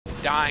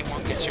dying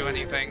won't get you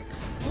anything.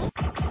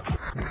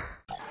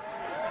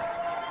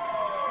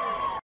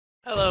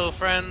 Hello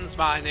friends,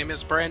 my name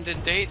is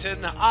Brandon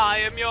Dayton. I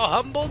am your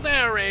humble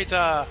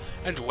narrator,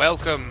 and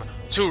welcome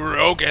to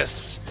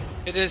Rogus.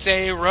 It is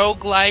a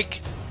roguelike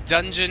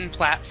dungeon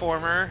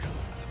platformer,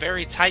 a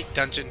very tight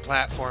dungeon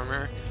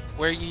platformer,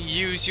 where you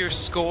use your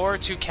score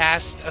to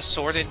cast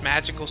assorted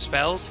magical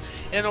spells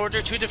in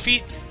order to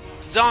defeat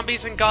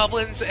zombies and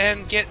goblins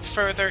and get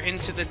further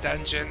into the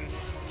dungeon.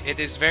 It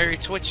is very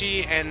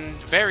twitchy and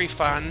very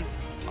fun,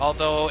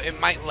 although it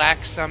might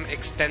lack some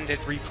extended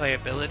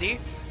replayability.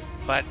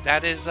 But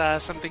that is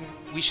something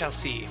we shall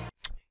see.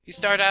 You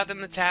start out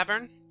in the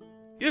tavern.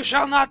 You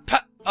shall not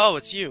Oh,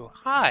 it's you.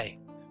 Hi.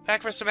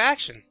 Back for some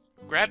action.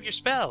 Grab your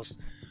spells.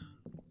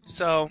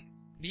 So,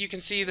 you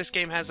can see this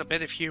game has a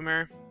bit of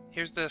humor.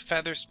 Here's the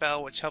feather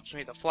spell, which helps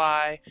me to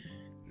fly.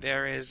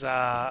 There is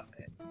a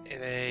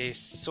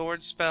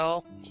sword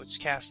spell,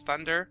 which casts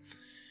thunder.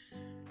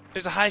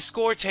 There's a high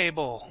score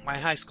table. My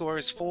high score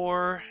is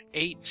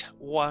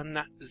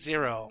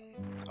 4810.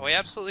 We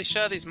absolutely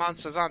show these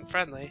monsters aren't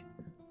friendly.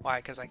 Why?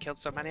 Because I killed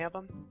so many of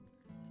them?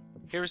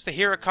 Here's the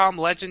Hiracom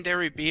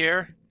legendary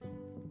beer.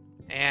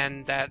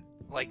 And that,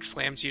 like,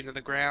 slams you to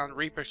the ground.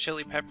 Reaper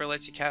Chili Pepper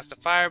lets you cast a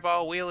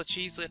fireball. Wheel of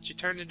Cheese lets you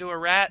turn into a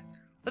rat.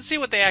 Let's see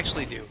what they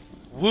actually do.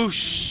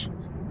 Whoosh!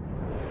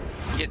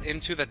 Get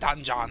into the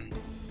dungeon.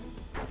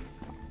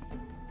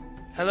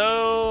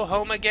 Hello,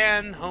 home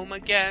again,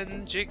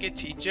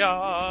 jiggity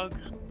jog.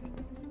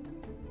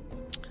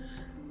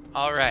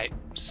 Alright,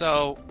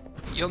 so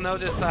you'll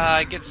notice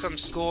I get some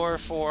score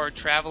for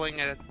traveling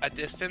a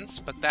distance,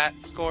 but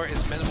that score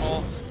is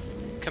minimal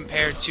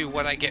compared to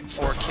what I get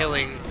for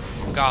killing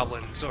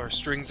goblins or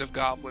strings of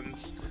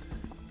goblins.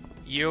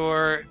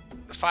 Your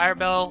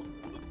Firebell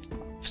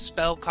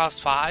spell costs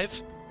 5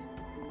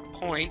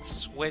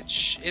 points,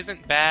 which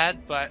isn't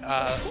bad, but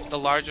the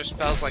larger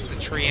spells like the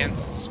Treant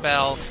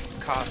spell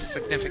cost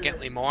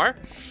significantly more.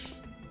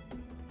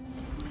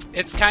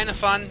 It's kind of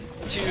fun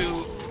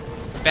to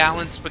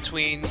balance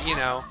between, you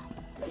know,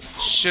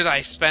 should I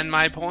spend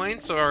my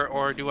points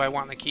or do I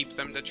want to keep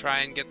them to try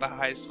and get the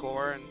high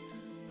score? And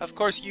of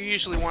course you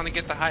usually want to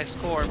get the high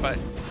score, but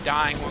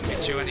dying won't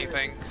get you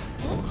anything.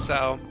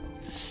 So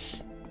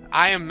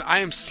I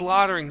am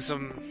slaughtering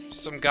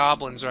some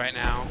goblins right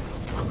now.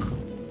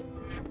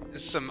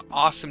 This is some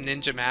awesome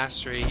ninja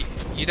mastery.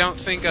 You don't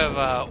think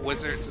of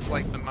wizards as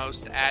like the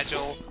most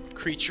agile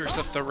creatures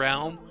of the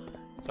realm,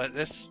 but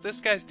this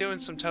guy's doing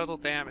some total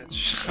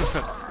damage.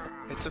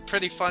 It's a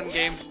pretty fun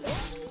game,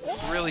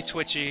 really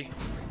twitchy,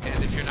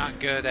 and if you're not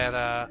good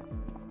at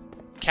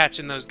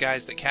catching those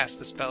guys that cast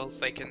the spells,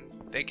 they can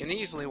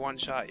easily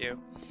one-shot you.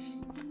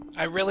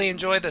 I really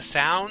enjoy the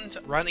sound.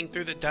 Running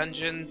through the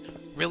dungeon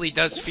really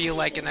does feel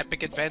like an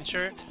epic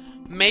adventure.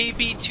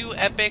 Maybe too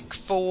epic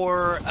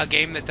for a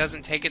game that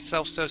doesn't take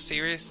itself so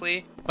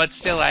seriously, but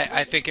still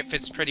I think it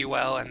fits pretty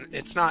well, and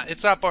it's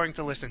not boring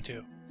to listen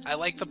to. I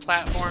like the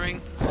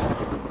platforming.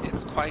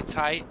 It's quite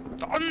tight.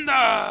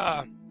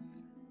 Thunder!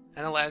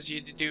 And allows you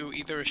to do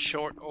either a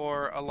short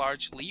or a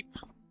large leap.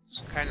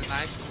 It's kind of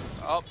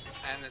nice. Oh,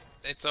 and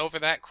it's over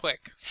that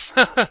quick.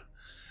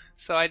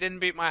 So I didn't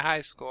beat my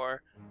high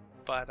score,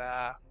 but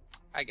I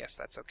guess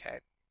that's okay.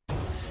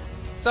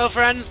 So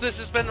friends, this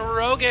has been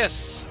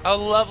Rogus, a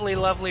lovely,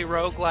 lovely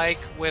roguelike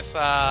with,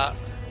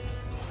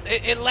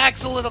 it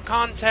lacks a little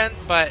content,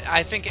 but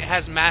I think it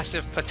has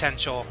massive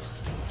potential.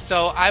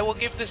 So I will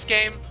give this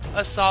game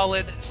a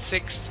solid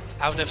 6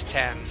 out of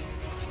 10.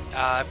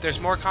 If there's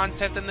more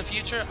content in the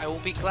future, I will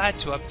be glad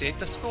to update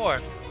the score.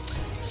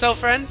 So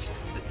friends,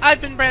 I've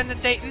been Brandon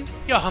Dayton,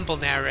 your humble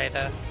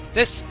narrator.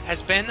 This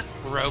has been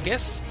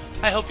Rogus.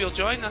 I hope you'll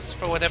join us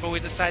for whatever we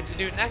decide to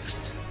do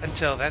next.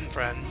 Until then,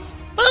 friends,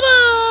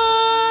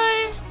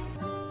 bye-bye!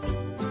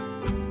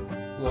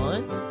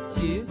 1,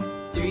 2,